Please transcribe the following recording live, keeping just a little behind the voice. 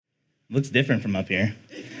Looks different from up here.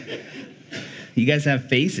 You guys have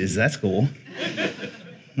faces. That's cool.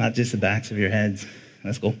 Not just the backs of your heads.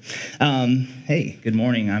 That's cool. Hey, good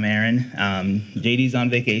morning. I'm Aaron. JD's on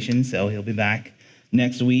vacation, so he'll be back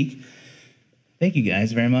next week. Thank you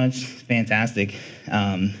guys very much. Fantastic.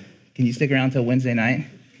 Can you stick around till Wednesday night?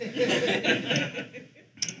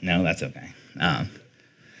 No, that's okay.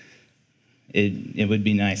 It would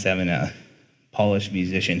be nice having a polished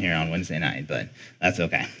musician here on Wednesday night, but that's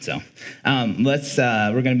okay. So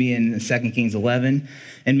we're going to be in 2 Kings 11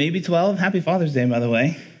 and maybe 12. Happy Father's Day, by the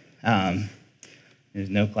way. There's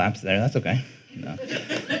no claps there. That's okay. No.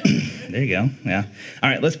 There you go. Yeah. All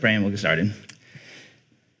right, let's pray and we'll get started.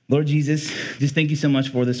 Lord Jesus, just thank you so much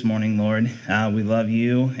for this morning, Lord. We love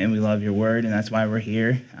you and we love your word, and that's why we're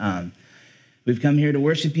here. We've come here to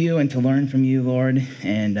worship you and to learn from you, Lord,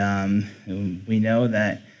 and we know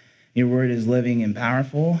that your word is living and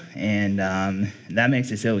powerful, and that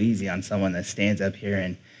makes it so easy on someone that stands up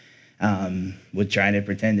here and would try to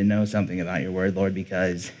pretend to know something about your word, Lord,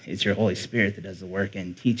 because it's your Holy Spirit that does the work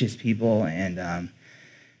and teaches people. And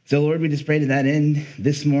so, Lord, we just pray to that end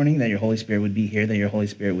this morning, that your Holy Spirit would be here, that your Holy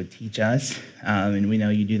Spirit would teach us. And we know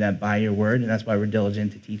you do that by your word, and that's why we're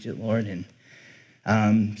diligent to teach it, Lord. And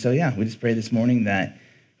we just pray this morning that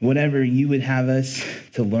whatever you would have us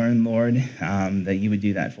to learn, Lord, that you would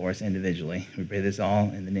do that for us individually. We pray this all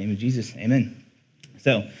in the name of Jesus. Amen.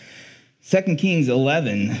 So, 2 Kings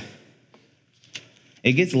 11,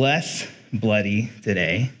 it gets less bloody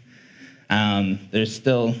today. There's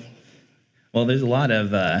a lot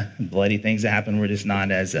of bloody things that happen. We're just not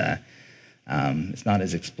as, it's not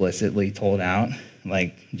as explicitly told out,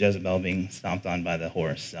 like Jezebel being stomped on by the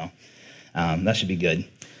horse. So that should be good.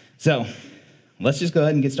 So, let's just go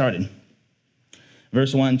ahead and get started.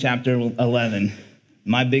 Verse 1, chapter 11.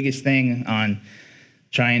 My biggest thing on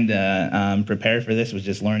trying to prepare for this was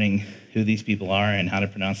just learning who these people are and how to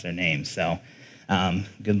pronounce their names. So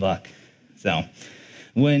good luck. So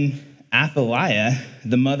when Athaliah,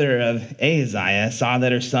 the mother of Ahaziah, saw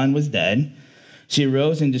that her son was dead, she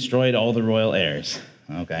arose and destroyed all the royal heirs.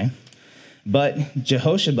 Okay. But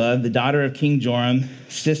Jehosheba, the daughter of King Joram,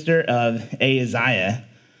 sister of Ahaziah,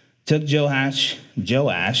 took Joash,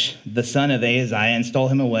 the son of Ahaziah, and stole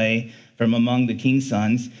him away from among the king's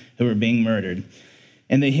sons who were being murdered.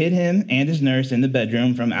 And they hid him and his nurse in the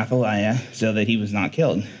bedroom from Athaliah so that he was not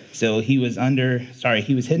killed. So he was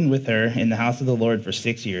hidden with her in the house of the Lord for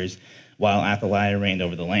 6 years while Athaliah reigned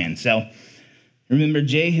over the land. So remember,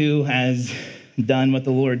 Jehu has done what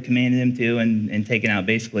the Lord commanded him to and taken out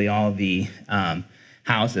basically all the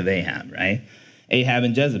house of Ahab, right? Ahab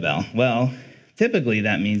and Jezebel. Well, typically,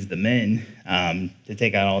 that means the men to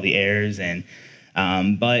take out all the heirs,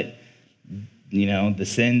 but the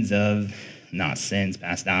sins of, not sins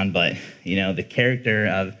passed down, but the character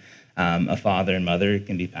of a father and mother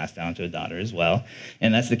can be passed down to a daughter as well,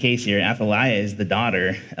 and that's the case here. Athaliah is the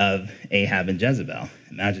daughter of Ahab and Jezebel.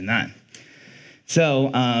 Imagine that. So,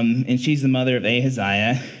 and she's the mother of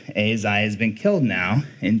Ahaziah. Ahaziah has been killed now,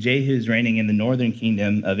 and Jehu's reigning in the northern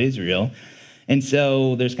kingdom of Israel, and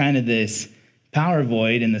so there's kind of this power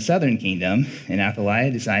void in the southern kingdom, and Athaliah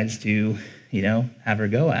decides to, have her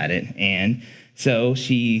go at it. And so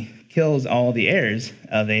she kills all the heirs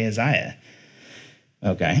of Ahaziah.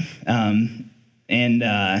 Okay.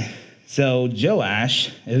 So Joash,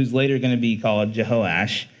 who's later going to be called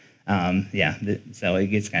Jehoash, so it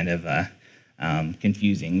gets kind of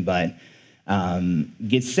confusing, but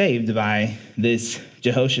gets saved by this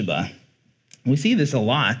Jehosheba. We see this a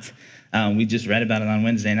lot. We just read about it on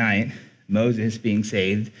Wednesday night. Moses being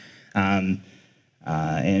saved and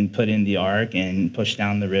put in the ark and pushed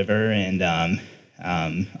down the river. And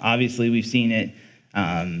obviously we've seen it,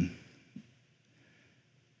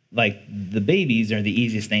 like the babies are the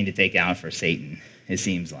easiest thing to take out for Satan, it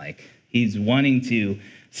seems like. He's wanting to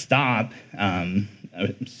stop,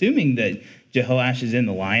 assuming that Jehoash is in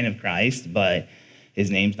the line of Christ, but his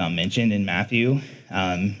name's not mentioned in Matthew.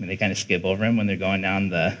 And they kind of skip over him when they're going down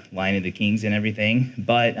the line of the kings and everything.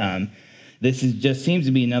 But this just seems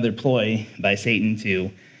to be another ploy by Satan to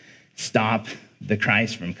stop the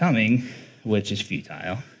Christ from coming, which is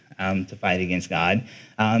futile, to fight against God.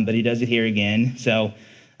 But he does it here again. So,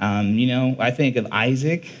 I think of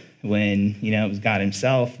Isaac when, it was God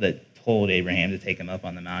himself that told Abraham to take him up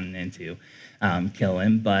on the mountain and to kill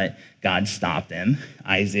him, but God stopped him.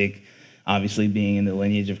 Isaac obviously being in the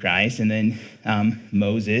lineage of Christ, and then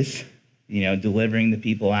Moses, delivering the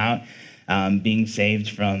people out, being saved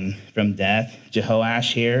from death.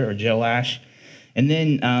 Jehoash here, or Joash. And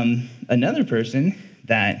then another person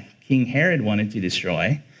that King Herod wanted to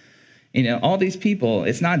destroy All these people,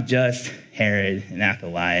 it's not just Herod and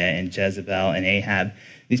Athaliah and Jezebel and Ahab.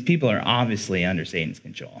 These people are obviously under Satan's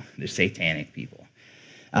control. They're satanic people.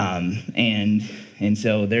 And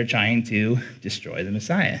so they're trying to destroy the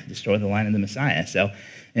Messiah, destroy the line of the Messiah. So,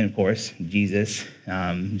 and of course, Jesus,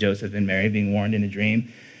 Joseph and Mary being warned in a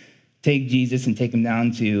dream, take Jesus and take him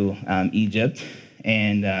down to Egypt,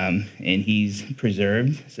 and he's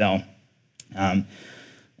preserved. So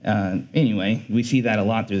anyway, we see that a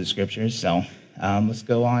lot through the scriptures. So let's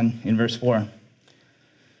go on in verse 4.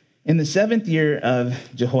 In the 7th year of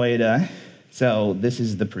Jehoiada, so this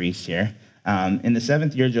is the priest here. In the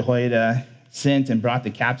 7th year, Jehoiada sent and brought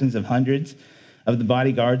the captains of hundreds of the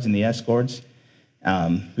bodyguards and the escorts,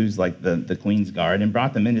 who's like the queen's guard, and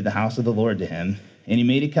brought them into the house of the Lord to him. And he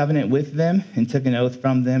made a covenant with them and took an oath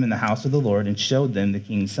from them in the house of the Lord and showed them the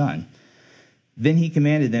king's son. Then he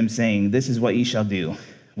commanded them, saying, "This is what ye shall do.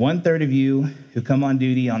 1/3 of you who come on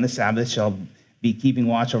duty on the Sabbath shall be keeping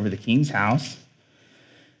watch over the king's house.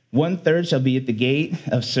 1/3 shall be at the gate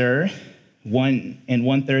of Sur, and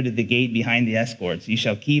 1/3 at the gate behind the escorts. You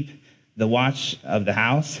shall keep the watch of the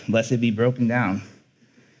house, lest it be broken down.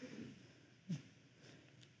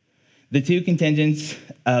 The 2 contingents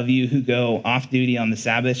of you who go off duty on the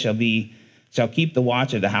Sabbath shall keep the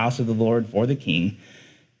watch of the house of the Lord for the king.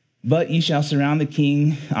 But you shall surround the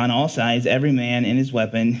king on all sides, every man in his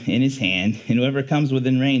weapon in his hand, and whoever comes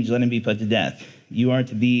within range, let him be put to death. You are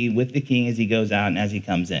to be with the king as he goes out and as he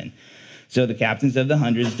comes in." So the captains of the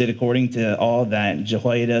hundreds did according to all that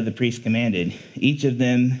Jehoiada the priest commanded. Each of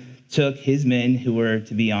them took his men who were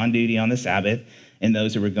to be on duty on the Sabbath and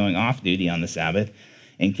those who were going off duty on the Sabbath,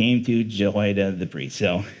 and came to Jehoiada the priest.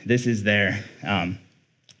 So this is their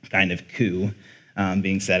kind of coup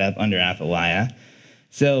being set up under Athaliah.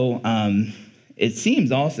 So it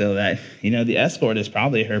seems also that, the escort is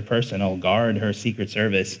probably her personal guard, her secret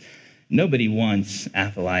service. Nobody wants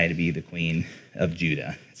Athaliah to be the queen of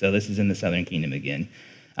Judah. So this is in the southern kingdom again.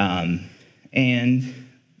 And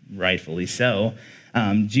rightfully so.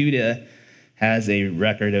 Judah has a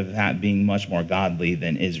record of that being much more godly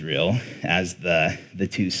than Israel as the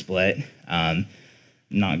two split.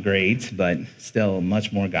 Not great, but still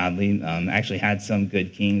much more godly. Actually had some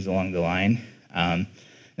good kings along the line.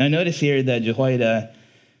 Now notice here that Jehoiada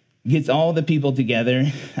gets all the people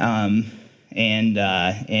together and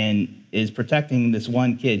is protecting this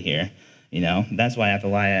one kid here. That's why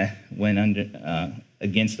Athaliah went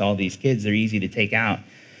against all these kids. They're easy to take out.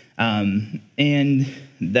 And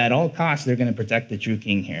at all costs, they're going to protect the true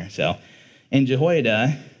king here. So, and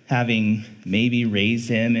Jehoiada, having maybe raised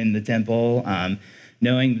him in the temple,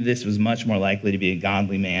 knowing that this was much more likely to be a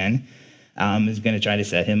godly man, is going to try to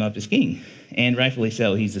set him up as king. And rightfully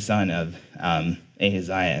so, he's the son of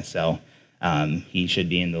Ahaziah, so he should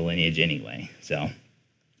be in the lineage anyway. So,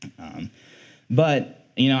 but,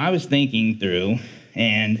 I was thinking through,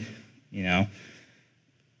 and,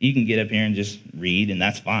 you can get up here and just read, and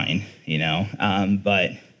that's fine,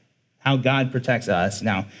 but how God protects us.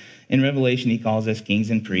 Now, in Revelation, he calls us kings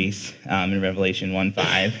and priests, in Revelation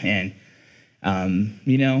 1:5. And,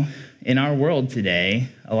 in our world today,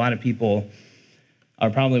 a lot of people are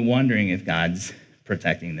probably wondering if God's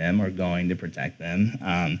protecting them or going to protect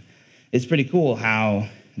them. It's pretty cool how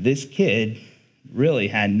this kid really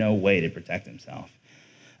had no way to protect himself.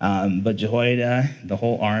 But Jehoiada, the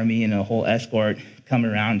whole army and a whole escort come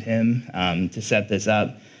around him to set this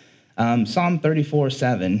up. Psalm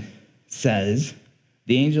 34:7 says,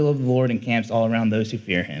 "The angel of the Lord encamps all around those who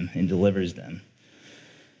fear him and delivers them."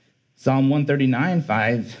 Psalm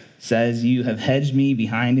 139:5 says, "You have hedged me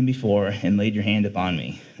behind and before and laid your hand upon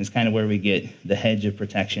me." It's kind of where we get the hedge of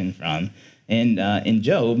protection from. And in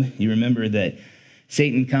Job, you remember that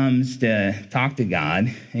Satan comes to talk to God,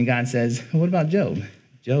 and God says, "What about Job?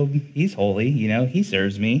 Job, he's holy, he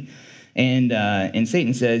serves me." And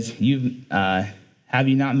Satan says, "Have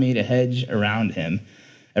you not made a hedge around him,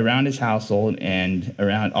 around his household, and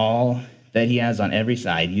around all that he has on every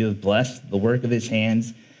side? You have blessed the work of his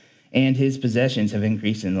hands, and his possessions have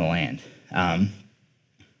increased in the land."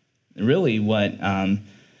 Really what, I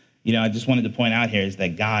just wanted to point out here is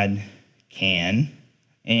that God can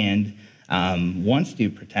and wants to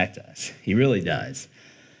protect us. He really does.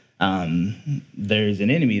 There's an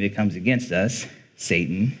enemy that comes against us,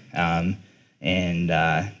 Satan, and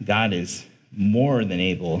God is more than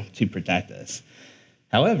able to protect us.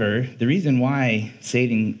 However, the reason why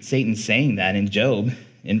Satan's saying that in Job,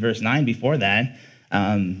 in verse 9 before that,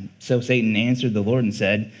 so Satan answered the Lord and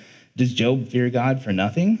said, "Does Job fear God for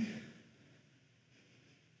nothing?"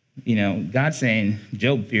 God's saying,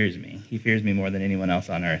 Job fears me. He fears me more than anyone else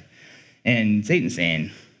on earth. And Satan's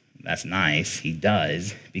saying, that's nice. He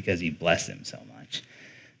does because he blessed him so much.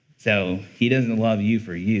 So he doesn't love you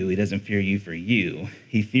for you. He doesn't fear you for you.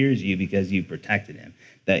 He fears you because you protected him,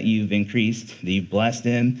 that you've increased, that you've blessed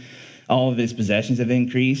him. All of his possessions have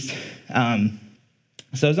increased.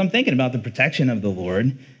 So as I'm thinking about the protection of the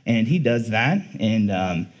Lord, and he does that,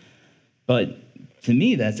 and but to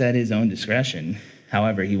me, that's at his own discretion,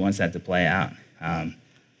 however he wants that to play out.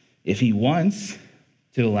 If he wants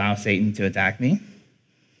to allow Satan to attack me,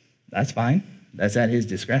 that's fine. That's at his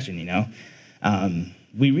discretion,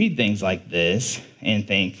 We read things like this and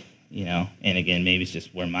think, and again, maybe it's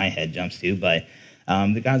just where my head jumps to, but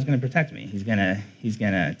that God's going to protect me. He's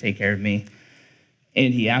gonna take care of me,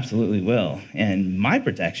 and he absolutely will. And my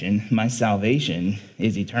protection, my salvation,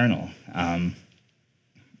 is eternal.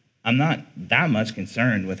 I'm not that much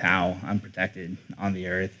concerned with how I'm protected on the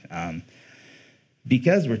earth,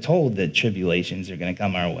 because we're told that tribulations are going to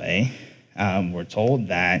come our way. We're told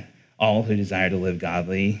that all who desire to live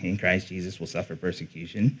godly in Christ Jesus will suffer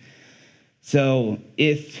persecution. So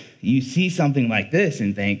if you see something like this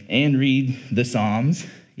and think, and read the Psalms,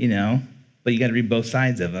 but you got to read both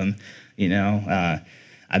sides of them,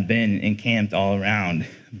 I've been encamped all around,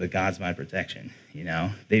 but God's my protection.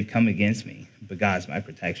 They've come against me, but God's my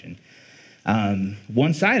protection.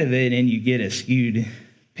 One side of it, and you get a skewed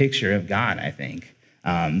picture of God, I think.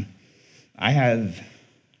 I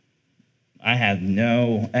have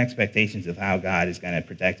no expectations of how God is going to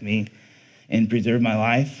protect me and preserve my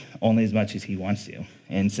life only as much as he wants to.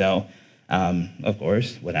 And so, of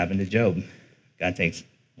course, what happened to Job?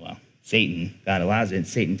 Satan, God allows it,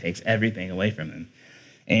 Satan takes everything away from him,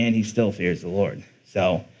 and he still fears the Lord.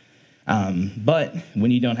 So, but when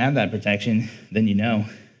you don't have that protection, then you know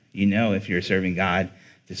if you're serving God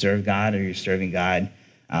to serve God, or you're serving God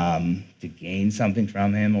to gain something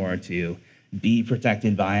from him, or to be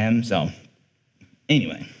protected by him. So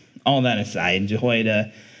anyway, all that aside,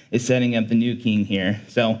 Jehoiada is setting up the new king here.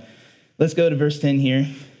 So let's go to verse 10 here.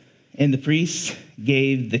 And the priests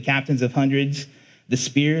gave the captains of hundreds the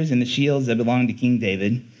spears and the shields that belonged to King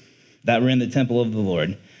David that were in the temple of the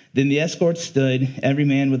Lord. Then the escorts stood, every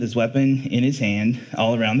man with his weapon in his hand,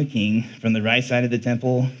 all around the king, from the right side of the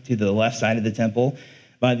temple to the left side of the temple,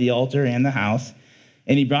 by the altar and the house.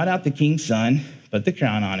 And he brought out the king's son, put the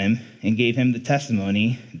crown on him, and gave him the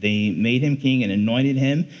testimony. They made him king and anointed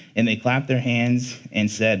him, and they clapped their hands and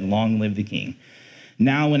said, "Long live the king."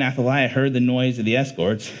 Now when Athaliah heard the noise of the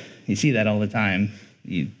escorts, you see that all the time.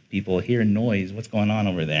 People hear noise. What's going on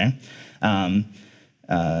over there?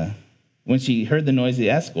 When she heard the noise of the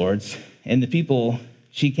escorts and the people,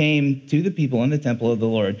 she came to the people in the temple of the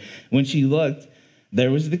Lord. When she looked,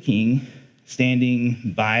 there was the king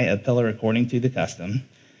standing by a pillar according to the custom.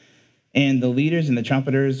 And the leaders and the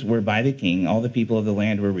trumpeters were by the king. All the people of the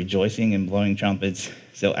land were rejoicing and blowing trumpets.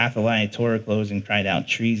 So Athaliah tore her clothes and cried out,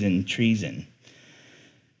 "Treason, treason."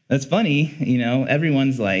 That's funny,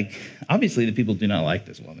 everyone's like, obviously the people do not like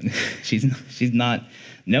this woman. She's not,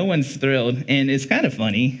 no one's thrilled. And it's kind of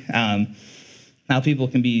funny how people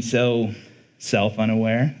can be so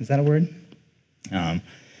self-unaware. Is that a word? And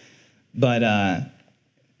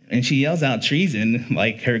she yells out treason,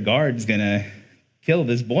 like her guard's gonna kill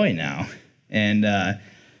this boy now. And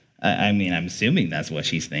I'm assuming that's what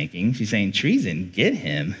she's thinking. She's saying, treason, get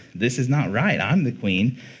him. This is not right. I'm the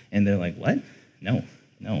queen. And they're like, what? No.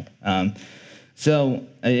 So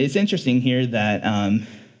it's interesting here that,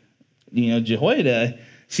 Jehoiada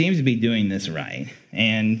seems to be doing this right.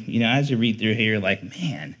 And, as you read through here, like,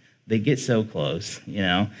 man, they get so close,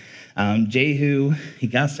 Jehu, he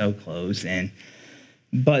got so close.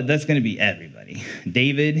 But that's going to be everybody.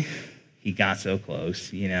 David, he got so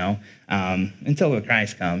close, until the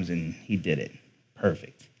Christ comes and he did it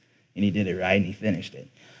perfect. And he did it right and he finished it.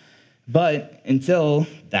 But until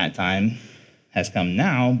that time has come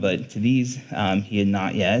now, but to these he had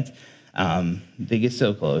not yet. They get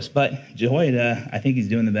so close. But Jehoiada, I think he's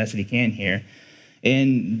doing the best that he can here.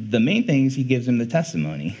 And the main thing is he gives him the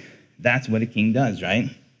testimony. That's what a king does, right?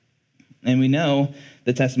 And we know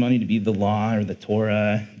the testimony to be the law or the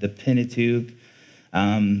Torah, the Pentateuch,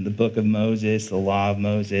 the book of Moses, the law of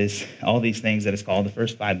Moses, all these things that is called the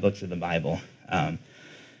first 5 books of the Bible.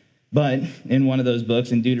 But in one of those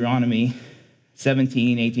books, in Deuteronomy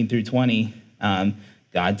 17, 18 through 20,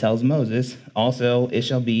 God tells Moses, also it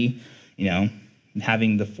shall be,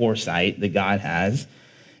 having the foresight that God has,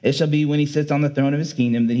 it shall be when he sits on the throne of his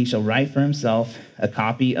kingdom that he shall write for himself a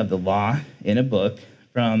copy of the law in a book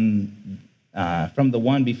from the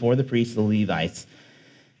one before the priests, the Levites.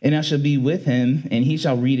 And I shall be with him, and he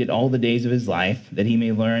shall read it all the days of his life, that he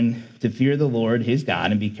may learn to fear the Lord his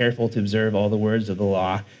God and be careful to observe all the words of the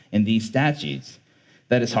law and these statutes,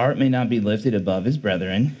 that his heart may not be lifted above his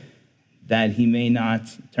brethren, that he may not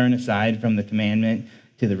turn aside from the commandment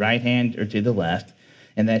to the right hand or to the left,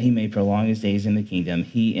 and that he may prolong his days in the kingdom,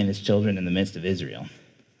 he and his children in the midst of Israel.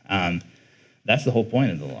 That's the whole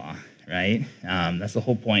point of the law, right? That's the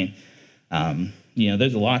whole point.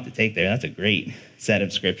 There's a lot to take there. That's a great set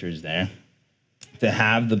of scriptures there. To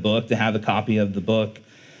have the book, to have a copy of the book.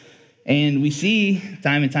 And we see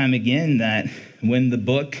time and time again that when the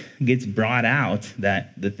book gets brought out,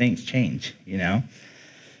 that the things change,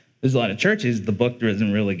 There's a lot of churches, the book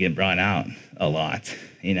doesn't really get brought out a lot,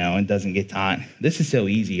 and doesn't get taught. This is so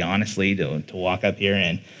easy, honestly, to walk up here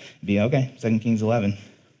and be, okay, 2 Kings 11.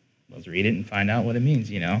 Let's read it and find out what it means,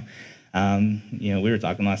 We were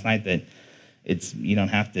talking last night that you don't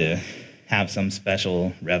have to have some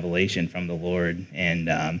special revelation from the Lord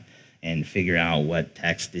and figure out what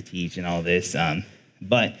text to teach and all this.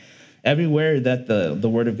 But everywhere that the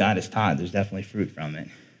Word of God is taught, there's definitely fruit from it.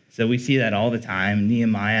 So we see that all the time.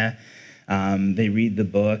 Nehemiah, they read the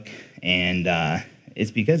book, and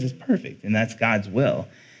it's because it's perfect, and that's God's will.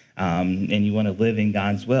 And you want to live in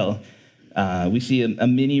God's will. We see a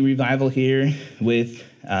mini revival here with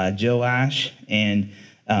Joash, and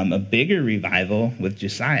a bigger revival with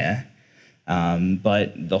Josiah.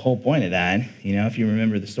 But the whole point of that, if you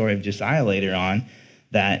remember the story of Josiah later on,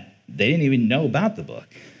 that they didn't even know about the book.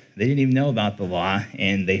 They didn't even know about the law,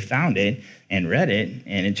 and they found it and read it,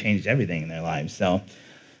 and it changed everything in their lives. So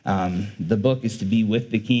the book is to be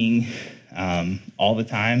with the king all the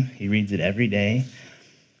time. He reads it every day.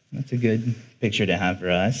 That's a good picture to have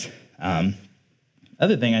for us.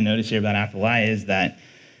 Other thing I noticed here about Athaliah is that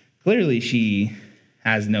clearly she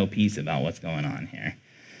has no peace about what's going on here.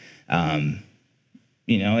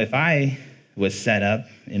 If I was set up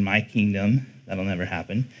in my kingdom, that'll never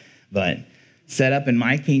happen, but set up in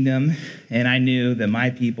my kingdom, and I knew that my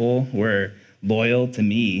people were loyal to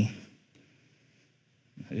me,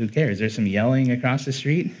 who cares? There's some yelling across the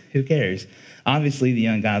street. Who cares? Obviously, the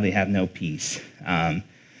ungodly have no peace.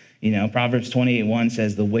 Proverbs 28:1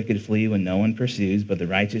 says, "The wicked flee when no one pursues, but the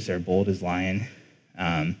righteous are bold as lion."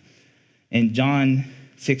 In John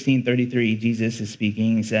 16:33, Jesus is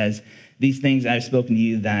speaking. He says, "These things I've spoken to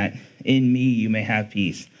you, that in me you may have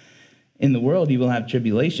peace. In the world you will have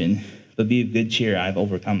tribulation, but be of good cheer. I've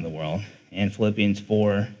overcome the world." And Philippians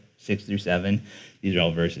 4:6-7, these are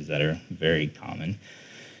all verses that are very common.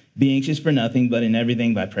 "Be anxious for nothing, but in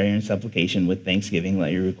everything by prayer and supplication with thanksgiving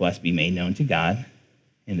let your requests be made known to God.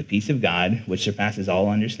 And the peace of God, which surpasses all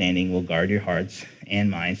understanding, will guard your hearts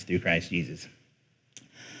and minds through Christ Jesus."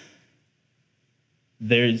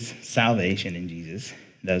 There's salvation in Jesus.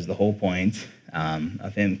 That was the whole point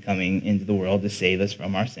of him coming into the world to save us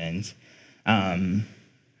from our sins.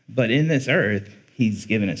 But in this earth, he's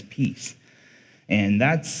given us peace. And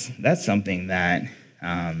that's something that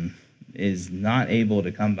is not able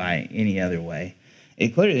to come by any other way.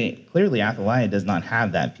 Clearly, Athaliah does not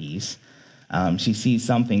have that peace. She sees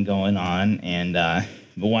something going on,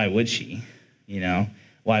 but why would she?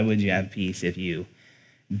 Why would you have peace if you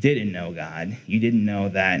didn't know God? You didn't know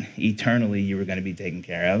that eternally you were going to be taken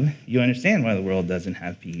care of. You understand why the world doesn't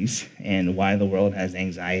have peace and why the world has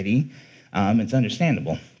anxiety. It's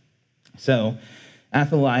understandable. So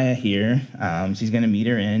Athaliah here, she's going to meet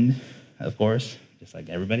her end, of course, just like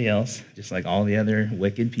everybody else, just like all the other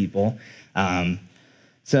wicked people.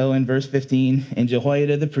 So in verse 15, "And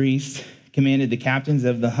Jehoiada the priest commanded the captains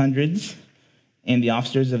of the hundreds and the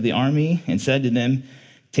officers of the army and said to them,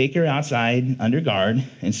 'Take her outside under guard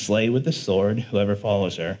and slay with the sword whoever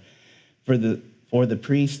follows her.' For the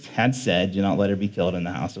priest had said, 'Do not let her be killed in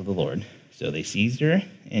the house of the Lord.' So they seized her,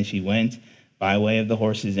 and she went by way of the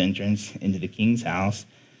horses' entrance into the king's house,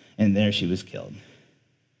 and there she was killed."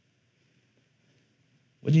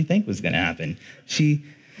 What do you think was going to happen?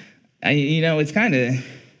 It's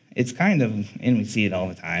kind of, and we see it all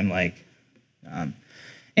the time,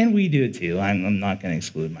 and we do it too. I'm not going to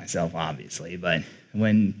exclude myself, obviously, but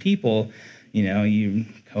when people, you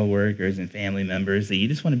coworkers and family members, that you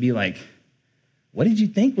just want to be like, what did you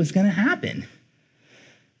think was going to happen?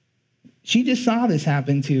 She just saw this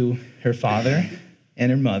happen to her father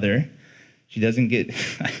and her mother. She doesn't get,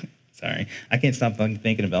 sorry, I can't stop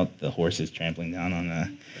thinking about the horses trampling down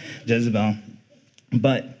on Jezebel.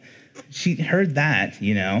 But she heard that,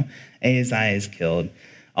 Ahaziah is killed.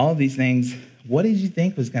 All of these things, what did you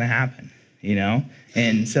think was going to happen?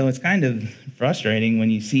 And so it's kind of frustrating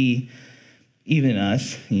when you see even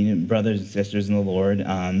us, brothers and sisters in the Lord,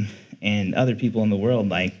 and other people in the world,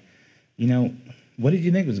 what did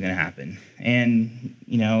you think was going to happen? And,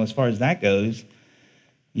 as far as that goes,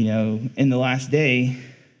 in the last day,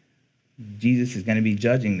 Jesus is going to be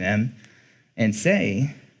judging them, and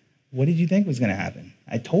say, what did you think was going to happen?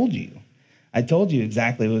 I told you. I told you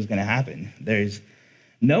exactly what was going to happen.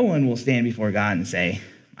 No one will stand before God and say,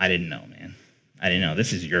 I didn't know, man. I didn't know.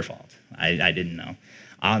 This is your fault. I didn't know.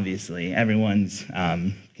 Obviously, everyone's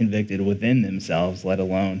convicted within themselves, let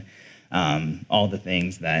alone all the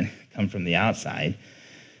things that come from the outside.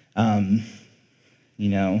 Did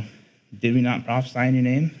we not prophesy in your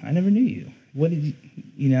name? I never knew you. What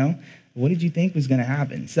did you think was going to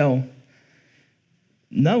happen? So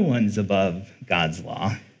no one's above God's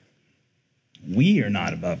law. We are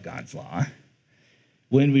not above God's law.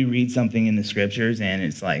 When we read something in the scriptures and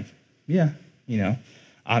it's like, yeah,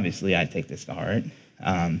 obviously I take this to heart.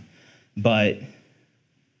 But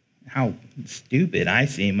how stupid I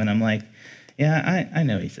seem when I'm like, yeah, I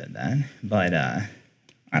know he said that, but I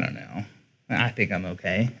don't know. I think I'm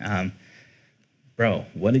okay. Bro,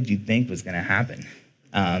 what did you think was going to happen?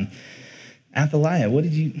 Athaliah, what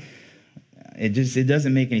did you... It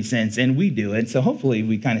doesn't make any sense, and we do it, so hopefully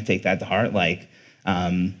we kind of take that to heart, like,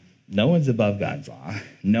 no one's above God's law.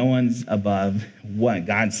 No one's above what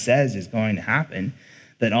God says is going to happen,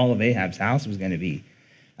 that all of Ahab's house was going to be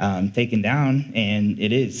taken down, and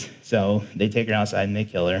it is. So they take her outside and they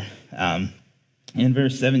kill her. In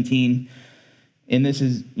verse 17, and this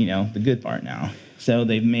is, the good part now. So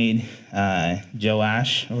they've made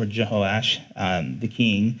Jehoash the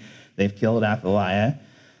king. They've killed Athaliah.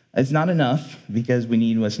 It's not enough because we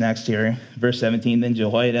need what's next here. Verse 17, then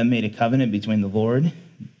Jehoiada made a covenant between the Lord,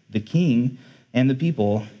 the king, and the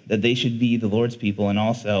people, that they should be the Lord's people, and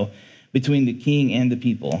also between the king and the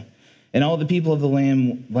people. And all the people of the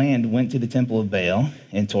land went to the temple of Baal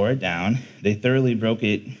and tore it down. They thoroughly broke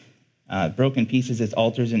in pieces its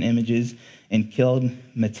altars and images, and killed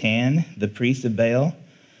Matan, the priest of Baal,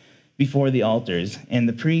 before the altars. And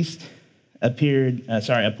the priest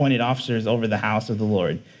appointed officers over the house of the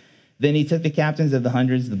Lord. Then he took the captains of the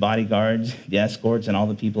hundreds, the bodyguards, the escorts, and all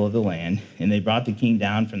the people of the land, and they brought the king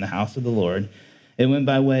down from the house of the Lord. It went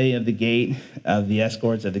by way of the gate of the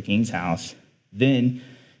escorts of the king's house. Then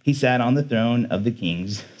he sat on the throne of the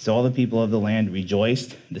kings. So all the people of the land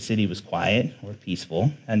rejoiced. The city was quiet or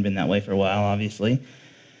peaceful. Hadn't been that way for a while, obviously.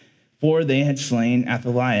 For they had slain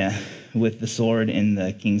Athaliah with the sword in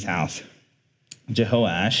the king's house.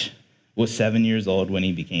 Jehoash was 7 years old when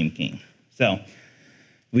he became king. So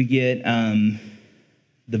we get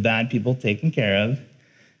the bad people taken care of,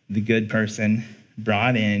 the good person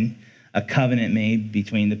brought in, a covenant made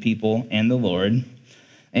between the people and the Lord.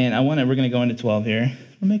 And we're going to go into 12 here.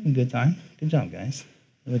 We're making good time. Good job, guys.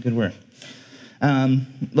 Really good work.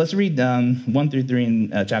 Let's read 1 through 3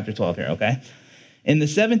 in chapter 12 here, okay? In the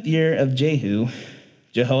 7th year of Jehu,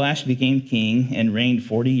 Jehoash became king and reigned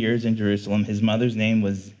 40 years in Jerusalem. His mother's name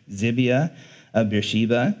was Zibiah of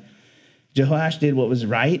Beersheba. Jehoash did what was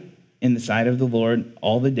right in the sight of the Lord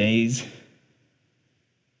all the days.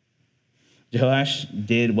 Jehoash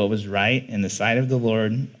did what was right in the sight of the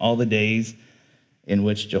Lord all the days in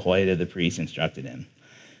which Jehoiada the priest instructed him.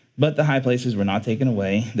 But the high places were not taken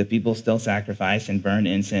away. The people still sacrificed and burned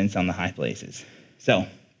incense on the high places. So,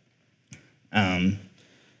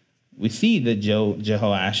 we see that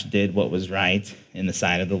Jehoash did what was right in the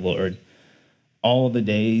sight of the Lord all the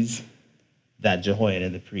days that Jehoiada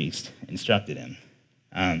the priest instructed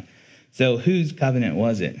him. So whose covenant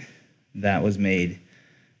was it that was made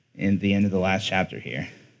in the end of the last chapter here?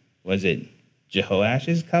 Was it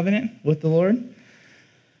Jehoash's covenant with the Lord?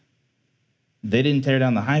 They didn't tear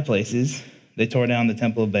down the high places. They tore down the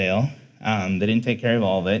temple of Baal. They didn't take care of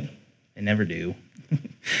all of it. They never do.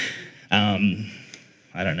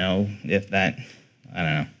 I don't know.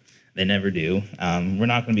 They never do. We're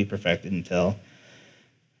not going to be perfected until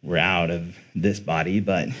we're out of this body,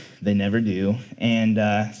 but they never do.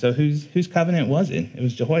 And so whose covenant was it? It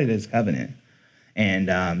was Jehoiada's covenant.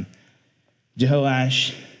 And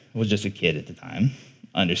Jehoash was just a kid at the time,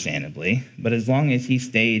 understandably. But as long as he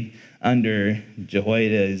stayed under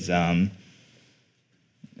Jehoiada's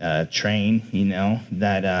train,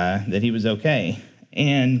 that he was okay.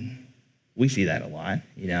 And we see that a lot,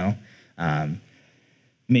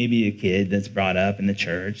 maybe a kid that's brought up in the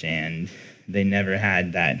church and they never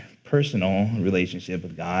had that personal relationship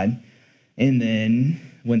with God. And then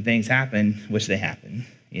when things happen, which they happen,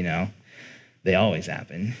 they always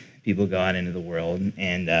happen. People go out into the world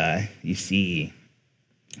and you see,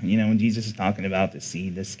 when Jesus is talking about the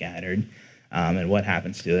seed that's scattered and what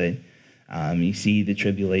happens to it, you see the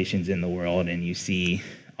tribulations in the world and you see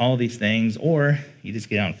all these things, or you just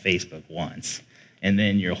get on Facebook once and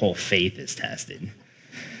then your whole faith is tested.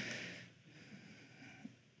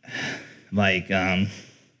 Like,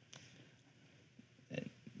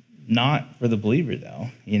 not for the believer, though,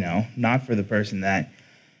 not for the person that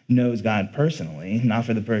knows God personally, not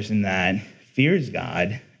for the person that fears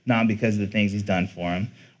God, not because of the things he's done for him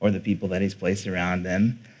or the people that he's placed around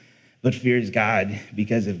them, but fears God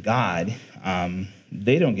because of God.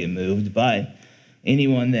 They don't get moved, but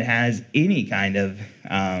anyone that has any kind of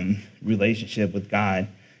relationship with God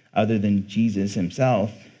other than Jesus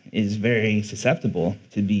himself is very susceptible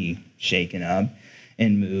to be shaken up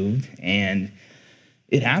and moved, and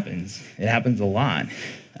it happens. It happens a lot.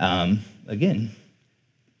 Again,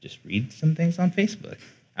 just read some things on Facebook.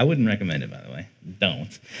 I wouldn't recommend it, by the way.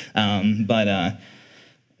 Don't. But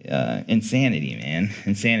insanity, man.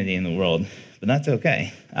 Insanity in the world. But that's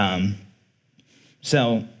okay.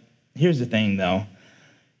 So here's the thing, though.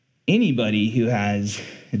 Anybody who has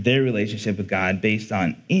their relationship with God based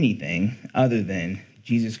on anything other than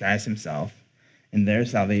Jesus Christ himself and their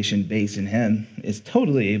salvation based in him is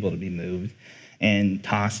totally able to be moved and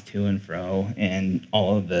tossed to and fro, and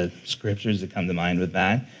all of the scriptures that come to mind with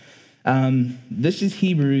that. This is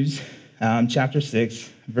Hebrews chapter 6,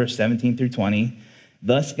 verse 17 through 20.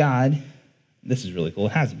 Thus God, this is really cool,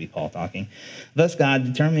 it has to be Paul talking. Thus God,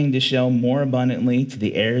 determining to show more abundantly to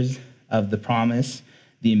the heirs of the promise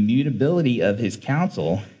the immutability of his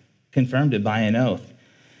counsel, confirmed it by an oath,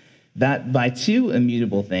 that by two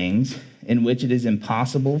immutable things, in which it is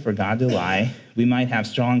impossible for God to lie, we might have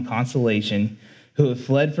strong consolation, who have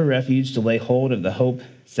fled for refuge to lay hold of the hope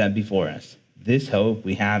set before us. This hope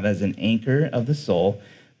we have as an anchor of the soul,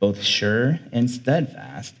 both sure and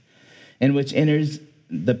steadfast, in which enters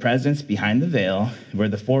the presence behind the veil, where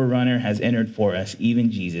the forerunner has entered for us,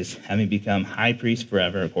 even Jesus, having become high priest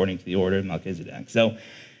forever, according to the order of Melchizedek. So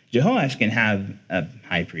Jehoash can have a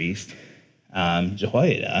high priest,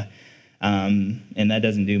 Jehoiada, and that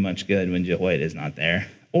doesn't do much good when Jehoiada is not there,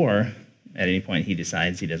 or at any point he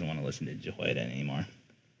decides he doesn't want to listen to Jehoiada anymore.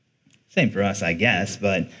 Same for us, I guess,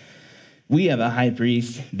 but we have a high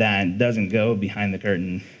priest that doesn't go behind the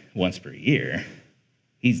curtain once per year.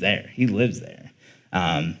 He's there. He lives there.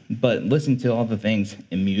 But listen to all the things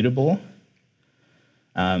immutable,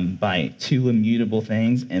 by two immutable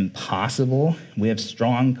things, impossible. We have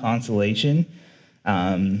strong consolation.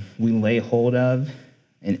 We lay hold of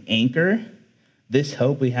an anchor. This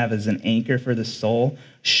hope we have as an anchor for the soul,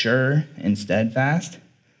 sure and steadfast.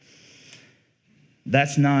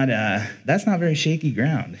 That's not very shaky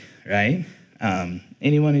ground, right?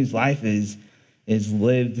 Anyone whose life is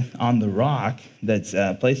lived on the rock, that's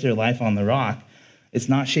placed their life on the rock, it's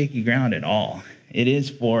not shaky ground at all. It is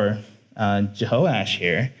for Jehoash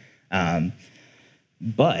here,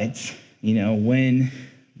 but when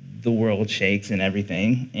the world shakes and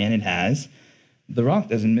everything, and it has, the rock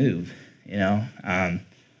doesn't move.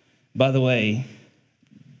 By the way,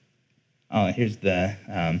 here's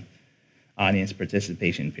the audience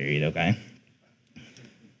participation period. Okay,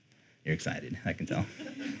 you're excited, I can tell.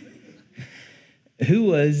 Who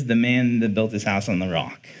was the man that built his house on the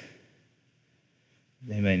rock?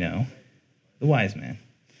 Does anybody know? The wise man.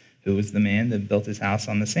 Who was the man that built his house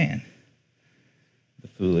on the sand? The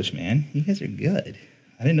foolish man. You guys are good.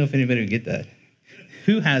 I didn't know if anybody would get that.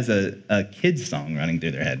 Who has a kid's song running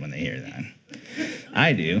through their head when they hear that?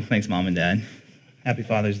 I do. Thanks, Mom and Dad. Happy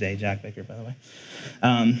Father's Day, Jack Baker, by the way.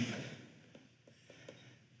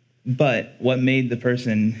 But what made the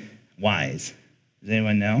person wise? Does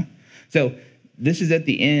anyone know? So this is at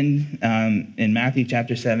the end, in Matthew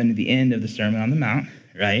chapter 7, at the end of the Sermon on the Mount,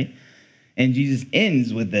 right? And Jesus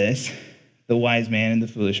ends with this, the wise man and the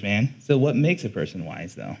foolish man. So what makes a person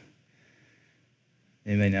wise, though?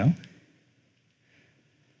 Anybody know?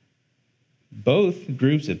 Both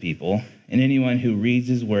groups of people, and anyone who reads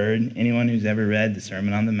his word, anyone who's ever read the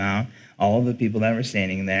Sermon on the Mount, all of the people that were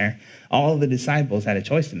standing there, all of the disciples had a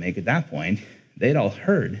choice to make at that point. They'd all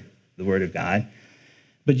heard the word of God.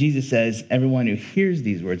 But Jesus says, everyone who hears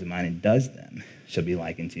these words of mine and does them shall be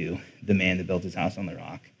likened to the man that built his house on the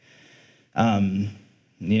rock.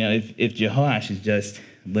 If Jehoash is just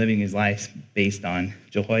living his life based on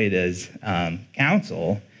Jehoiada's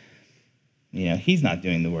counsel, he's not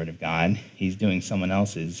doing the word of God. He's doing someone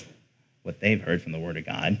else's, what they've heard from the word of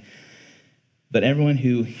God. But everyone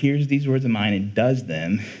who hears these words of mine and does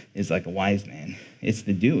them is like a wise man. It's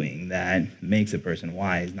the doing that makes a person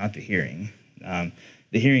wise, not the hearing.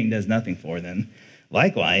 The hearing does nothing for them.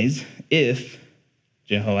 Likewise, if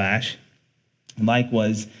Jehoash, like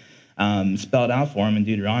was spelled out for him in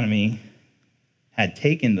Deuteronomy, had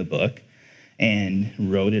taken the book and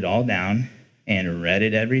wrote it all down and read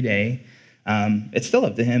it every day, it's still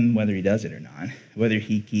up to him whether he does it or not, whether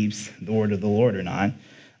he keeps the word of the Lord or not.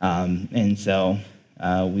 And so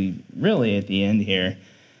we really, at the end here,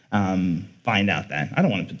 find out that. I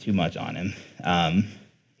don't want to put too much on him.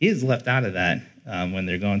 He is left out of that when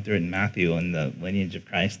they're going through it in Matthew and the lineage of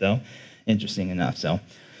Christ, though. Interesting enough. So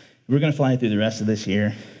we're going to fly through the rest of this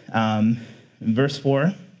here. Verse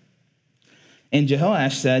 4. And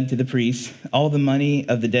Jehoash said to the priests, all the money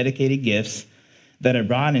of the dedicated gifts that are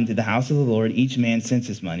brought into the house of the Lord, each man's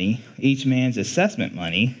census money, each man's assessment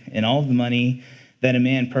money, and all of the money that a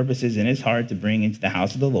man purposes in his heart to bring into the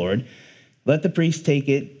house of the Lord, let the priests take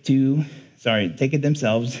it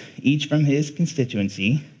themselves, each from his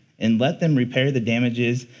constituency, and let them repair the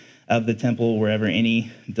damages of the temple wherever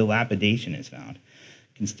any dilapidation is found.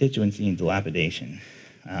 Constituency and dilapidation.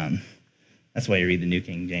 That's why you read the New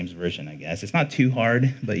King James Version, I guess. It's not too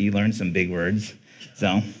hard, but you learn some big words.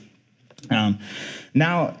 So,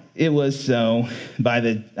 now it was so by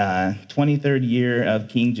the 23rd year of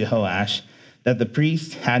King Jehoash that the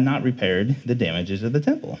priests had not repaired the damages of the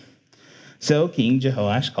temple. So King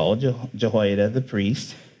Jehoash called Jehoiada the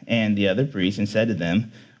priest and the other priests and said to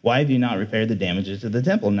them, why have you not repaired the damages of the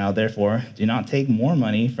temple? Now, therefore, do not take more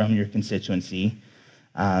money from your constituency,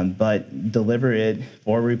 but deliver it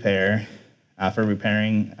for repairing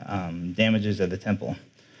damages of the temple.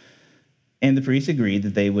 And the priests agreed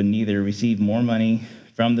that they would neither receive more money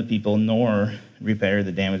from the people nor repair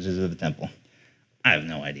the damages of the temple. I have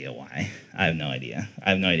no idea why. I have no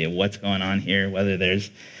idea what's going on here, whether there's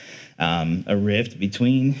a rift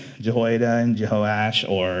between Jehoiada and Jehoash,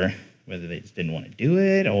 or whether they just didn't want to do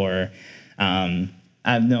it, or I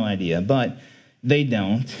have no idea. But they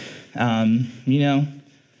don't. I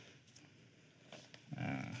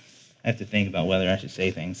have to think about whether I should say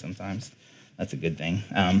things sometimes. That's a good thing.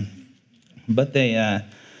 But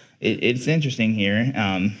it's interesting here.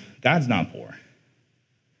 God's not poor.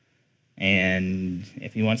 And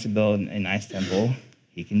if he wants to build a nice temple,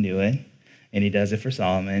 he can do it. And he does it for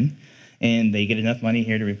Solomon. And they get enough money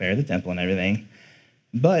here to repair the temple and everything.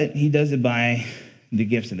 But he does it by the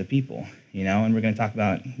gifts of the people, and we're going to talk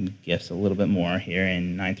about gifts a little bit more here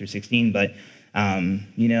in 9 through 16. But,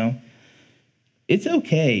 it's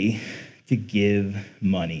okay to give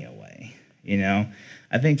money away,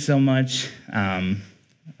 I think so much,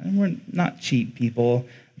 we're not cheap people,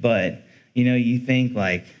 but, you think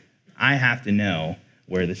like, I have to know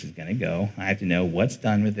where this is going to go. I have to know what's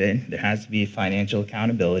done with it. There has to be financial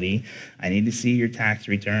accountability. I need to see your tax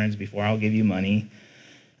returns before I'll give you money.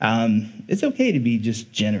 It's okay to be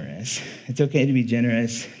just generous. It's okay to be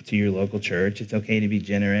generous to your local church. It's okay to be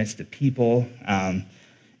generous to people.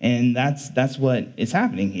 And that's what is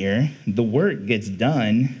happening here. The work gets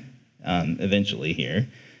done eventually here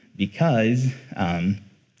because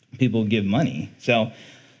people give money. So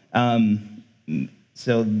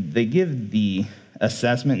they give the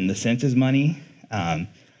assessment and the census money.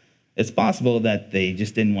 It's possible that they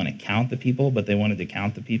just didn't want to count the people, but they wanted to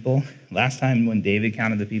count the people. Last time when David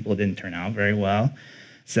counted the people, it didn't turn out very well.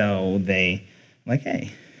 So they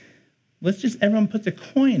hey, let's just everyone puts a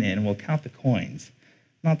coin in and we'll count the coins,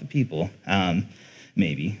 not the people,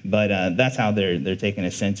 maybe. But that's how they're taking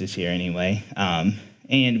a census here anyway.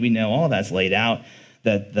 And we know all that's laid out,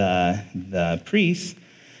 that the priests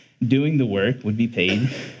doing the work would be paid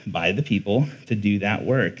by the people to do that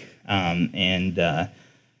work.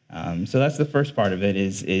 So that's the first part of it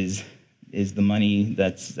is the money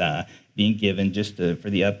that's being given just for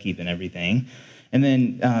the upkeep and everything. And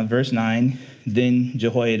then verse 9, then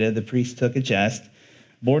Jehoiada the priest took a chest,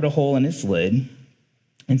 bored a hole in its lid,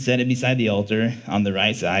 and set it beside the altar on the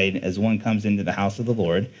right side as one comes into the house of the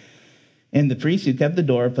Lord. And the priests who kept the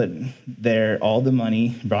door put there all the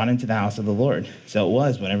money brought into the house of the Lord. So it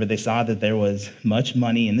was, whenever they saw that there was much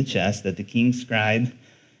money in the chest, that the king's scribe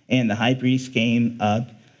and the high priest came up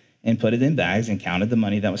and put it in bags and counted the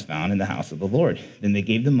money that was found in the house of the Lord. Then they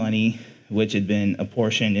gave the money which had been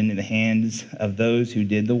apportioned into the hands of those who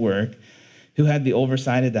did the work, who had the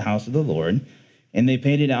oversight of the house of the Lord. And they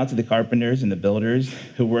paid it out to the carpenters and the builders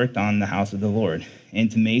who worked on the house of the Lord,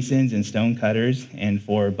 and to masons and stone cutters, and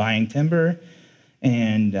for buying timber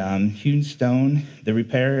and hewn stone, the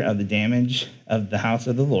repair of the damage of the house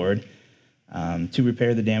of the Lord, to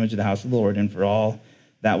repair the damage of the house of the Lord, and for all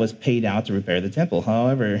that was paid out to repair the temple.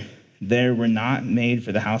 However, there were not made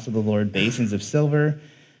for the house of the Lord basins of silver,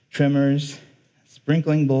 trimmers,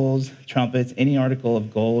 sprinkling bowls, trumpets, any article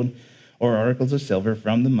of gold, or articles of silver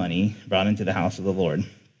from the money brought into the house of the Lord.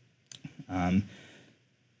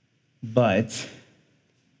 But,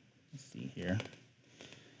 let's see here.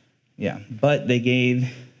 Yeah, but they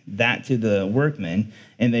gave that to the workmen,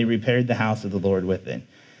 and they repaired the house of the Lord with it.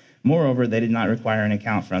 Moreover, they did not require an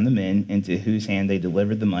account from the men into whose hand they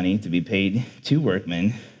delivered the money to be paid to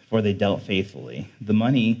workmen, for they dealt faithfully. The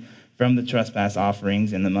money from the trespass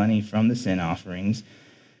offerings and the money from the sin offerings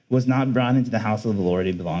was not brought into the house of the Lord.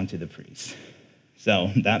 It belonged to the priests.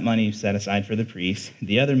 So that money was set aside for the priests.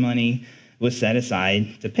 The other money was set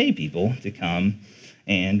aside to pay people to come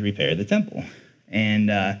and repair the temple. And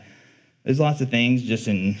there's lots of things just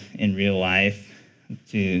in real life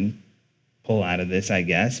to pull out of this, I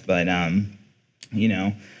guess. But,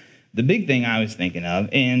 the big thing I was thinking of,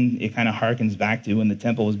 and it kind of harkens back to when the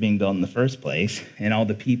temple was being built in the first place, and all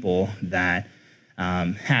the people that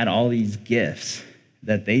had all these gifts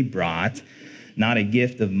that they brought, not a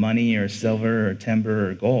gift of money or silver or timber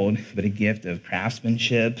or gold, but a gift of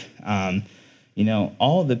craftsmanship.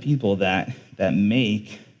 All the people that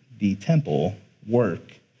make the temple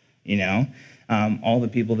work, all the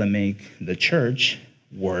people that make the church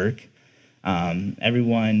work,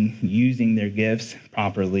 everyone using their gifts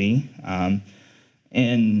properly.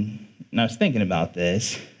 And I was thinking about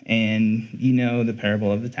this, and the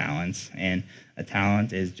parable of the talents, and a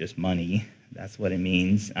talent is just money. That's what it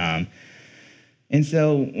means. And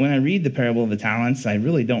so when I read the parable of the talents, I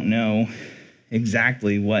really don't know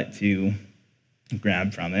exactly what to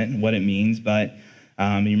grab from it and what it means. But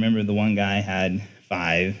you remember the one guy had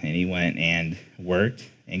 5, and he went and worked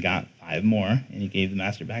and got 5 more, and he gave the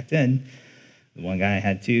master back 10. The one guy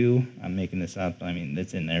had 2. I'm making this up. I mean,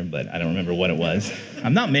 it's in there, but I don't remember what it was.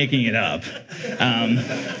 I'm not making it up.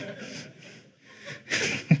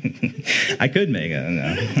 I could make it.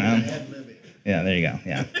 No. Yeah, there you go.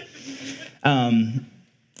 Yeah.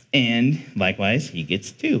 And likewise, he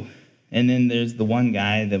gets 2. And then there's the one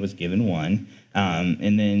guy that was given 1.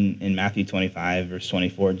 And then in Matthew 25, verse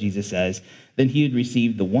 24, Jesus says, "Then he who had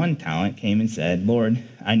received the 1 talent came and said, 'Lord,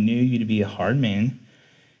 I knew you to be a hard man,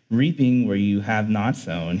 reaping where you have not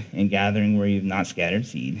sown, and gathering where you have not scattered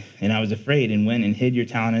seed. And I was afraid and went and hid your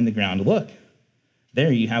talent in the ground. Look,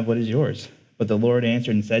 there you have what is yours.' But the Lord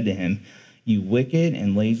answered and said to him, 'You wicked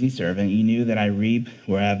and lazy servant, you knew that I reap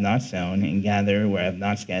where I have not sown, and gather where I have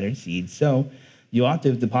not scattered seed. So you ought to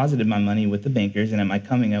have deposited my money with the bankers, and at my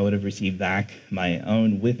coming I would have received back my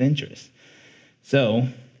own with interest.'" So,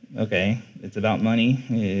 okay, it's about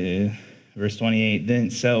money. Verse 28, "Then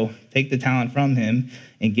so take the talent from him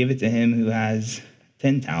and give it to him who has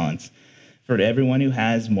 10 talents. For to everyone who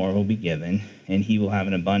has, more will be given, and he will have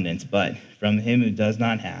an abundance. But from him who does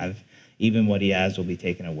not have, even what he has will be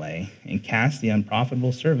taken away. And cast the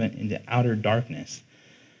unprofitable servant into outer darkness.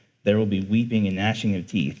 There will be weeping and gnashing of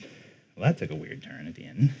teeth." Well, that took a weird turn at the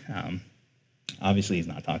end. Obviously, he's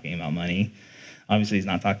not talking about money. Obviously, he's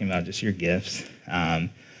not talking about just your gifts.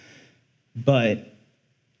 But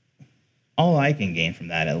all I can gain from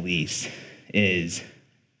that, at least, is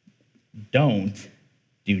don't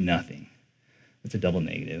do nothing. That's a double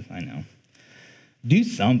negative, I know. Do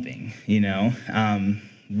something,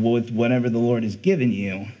 with whatever the Lord has given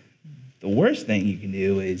you. The worst thing you can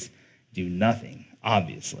do is do nothing,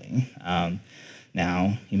 obviously.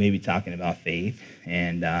 Now, you may be talking about faith,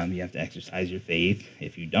 and you have to exercise your faith.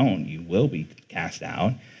 If you don't, you will be cast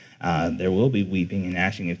out. There will be weeping and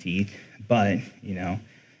gnashing of teeth. But,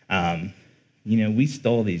 we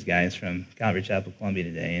stole these guys from Calvary Chapel, Columbia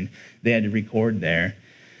today, and they had to record their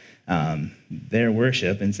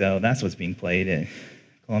worship, and so that's what's being played at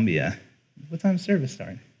Columbia. What time does service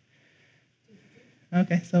start?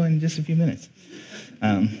 Okay, so in just a few minutes.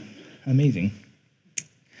 Amazing.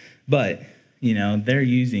 But, they're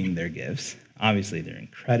using their gifts. Obviously, they're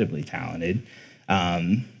incredibly talented.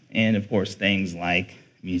 And, of course, things like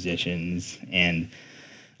musicians and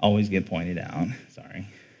always get pointed out. Sorry.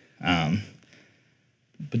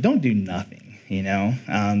 But don't do nothing,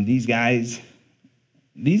 These guys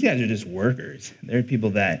are just workers. They're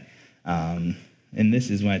people that, and this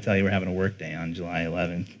is when I tell you we're having a work day on July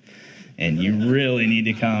 11th, and you really need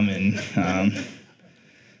to come and,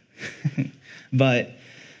 but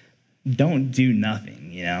don't do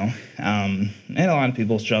nothing, And a lot of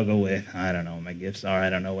people struggle with, I don't know what my gifts are. I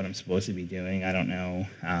don't know what I'm supposed to be doing. I don't know.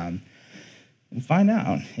 Find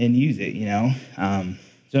out and use it,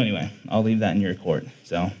 So anyway, I'll leave that in your court.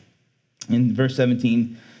 So in verse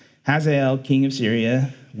 17, Hazael, king of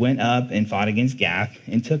Syria, went up and fought against Gath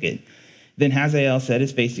and took it. Then Hazael set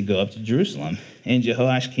his face to go up to Jerusalem. And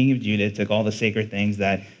Jehoash, king of Judah, took all the sacred things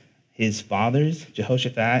that his fathers,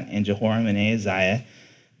 Jehoshaphat and Jehoram and Ahaziah,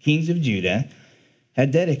 kings of Judah,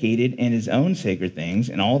 had dedicated, and his own sacred things,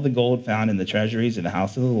 and all the gold found in the treasuries of the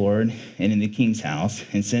house of the Lord and in the king's house,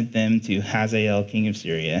 and sent them to Hazael, king of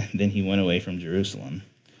Syria. Then he went away from Jerusalem.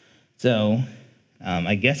 So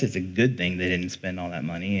I guess it's a good thing they didn't spend all that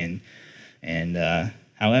money. And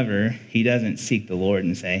however, he doesn't seek the Lord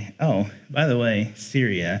and say, "Oh, by the way,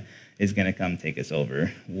 Syria is going to come take us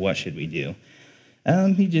over. What should we do?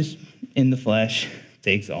 He just, in the flesh,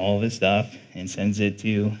 takes all of his stuff and sends it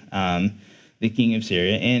to the king of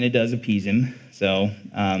Syria, and it does appease him. So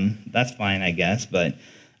that's fine, I guess. But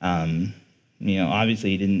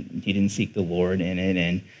obviously he didn't seek the Lord in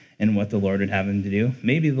it and what the Lord would have him to do.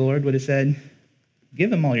 Maybe the Lord would have said,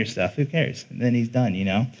 "Give him all your stuff. Who cares?" And then he's done.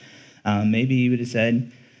 Maybe he would have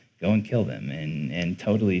said, "Go and kill them and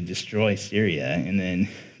totally destroy Syria," and then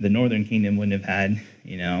the northern kingdom wouldn't have had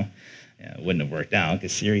it wouldn't have worked out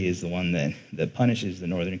because Syria is the one that punishes the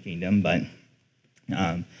northern kingdom. But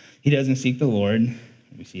he doesn't seek the Lord.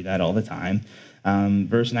 We see that all the time.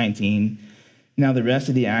 Verse 19, now the rest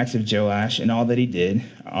of the acts of Joash and all that he did,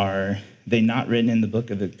 are they not written in the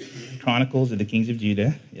book of the Chronicles of the kings of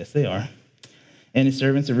Judah? Yes, they are. And his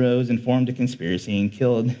servants arose and formed a conspiracy and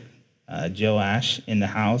killed Joash in the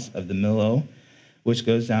house of the Millo, which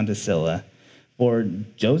goes down to Silla. For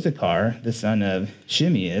Josachar, the son of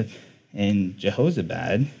Shimeath, and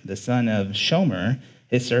Jehozabad, the son of Shomer,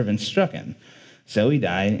 his servants struck him. So he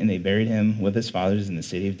died, and they buried him with his fathers in the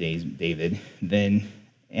city of David. Then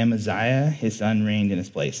Amaziah, his son, reigned in his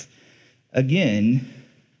place. Again,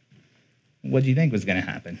 what do you think was going to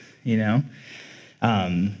happen?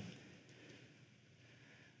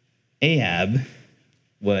 Ahab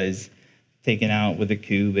was taken out with a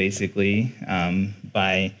coup, basically,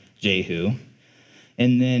 by Jehu.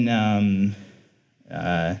 And then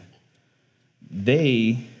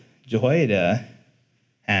Jehoiada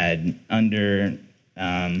had, under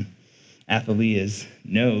Athaliah's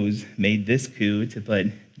nose, made this coup to put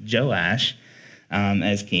Joash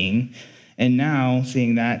as king. And now,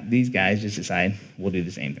 seeing that, these guys just decide, we'll do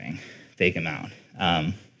the same thing, take him out.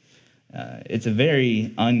 It's a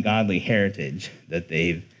very ungodly heritage that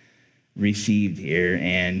they've received here,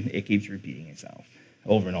 and it keeps repeating itself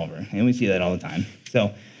over and over. And we see that all the time.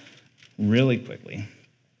 So, really quickly,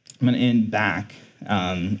 I'm going to end back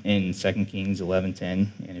in 2 Kings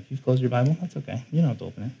 11:10. And if you've closed your Bible, that's okay. You don't have to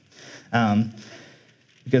open it.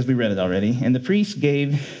 Because we read it already. And the priests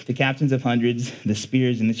gave the captains of hundreds the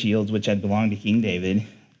spears and the shields which had belonged to King David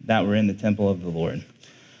that were in the temple of the Lord.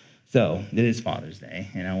 So, it is Father's Day,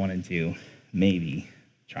 and I wanted to maybe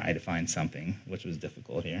try to find something, which was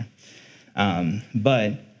difficult here.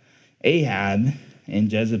 But Ahab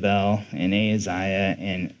and Jezebel and Ahaziah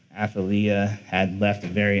and Athaliah had left a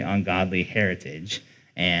very ungodly heritage.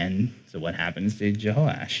 And so what happens to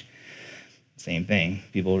Jehoash? Same thing.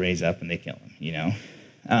 People raise up and they kill him,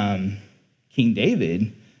 King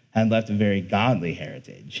David had left a very godly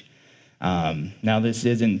heritage. Now, this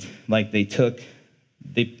isn't like they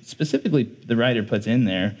specifically, the writer puts in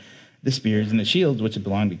there the spears and the shields, which had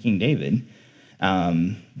belonged to King David.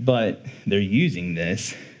 But they're using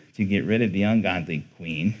this to get rid of the ungodly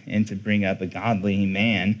queen and to bring up a godly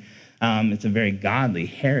man. It's a very godly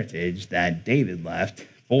heritage that David left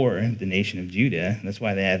for the nation of Judah. That's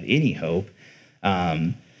why they have any hope.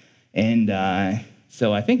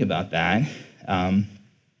 So I think about that. Now,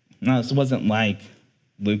 this wasn't like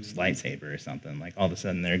Luke's lightsaber or something. Like all of a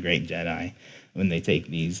sudden they're a great Jedi when they take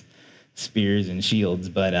these spears and shields.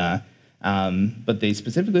 But they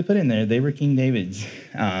specifically put in there they were King David's,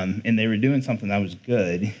 and they were doing something that was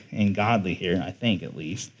good and godly here, I think at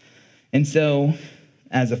least. And so,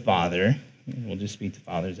 as a father, we'll just speak to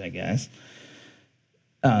fathers, I guess.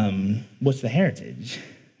 What's the heritage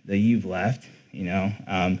that you've left?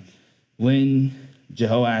 When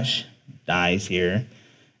Jehoash dies here,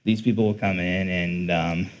 these people will come in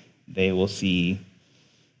and they will see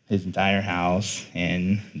his entire house,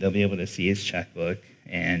 and they'll be able to see his checkbook,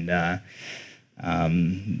 and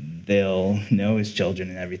they'll know his children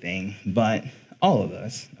and everything. But all of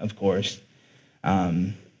us, of course,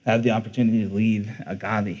 have the opportunity to leave a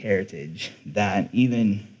godly heritage that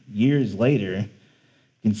even years later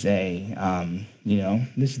can say,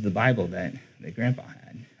 this is the Bible that Grandpa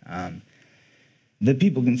had. The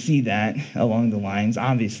people can see that along the lines.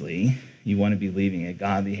 Obviously, you want to be leaving a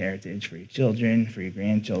godly heritage for your children, for your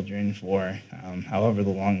grandchildren, for however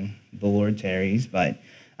long the Lord tarries. But,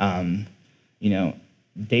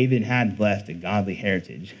 David had left a godly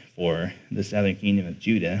heritage for the southern kingdom of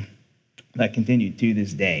Judah that continued to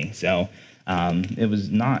this day. So it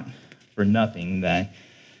was not for nothing that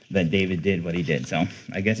David did what he did. So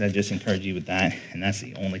I guess I just encourage you with that. And that's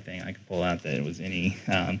the only thing I could pull out that it was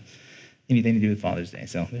anything to do with Father's Day.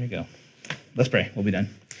 So there you go. Let's pray. We'll be done.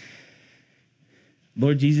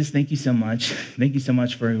 Lord Jesus, thank you so much. Thank you so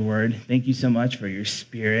much for your word. Thank you so much for your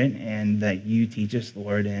spirit and that you teach us,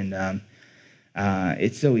 Lord. And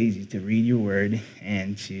it's so easy to read your word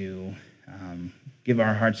and to give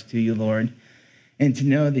our hearts to you, Lord. and to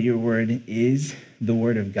know that your word is the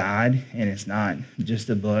word of God, and it's not just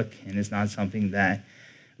a book, and it's not something that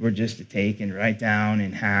we're just to take and write down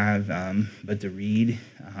and have, but to read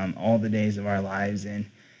all the days of our lives and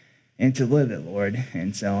to live it, Lord.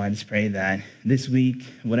 And so I just pray that this week,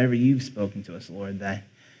 whatever you've spoken to us, Lord, that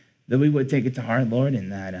we would take it to heart, Lord,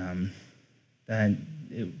 and that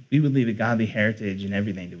we would leave a godly heritage in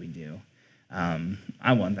everything that we do.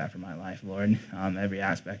 I want that for my life, Lord, every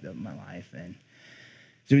aspect of my life. And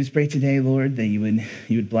so we just pray today, Lord, that you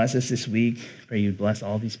would bless us this week. Pray you would bless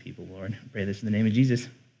all these people, Lord. I pray this in the name of Jesus.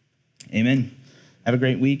 Amen. Have a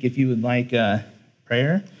great week. If you would like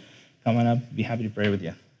prayer, come on up. I'd be happy to pray with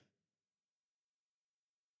you.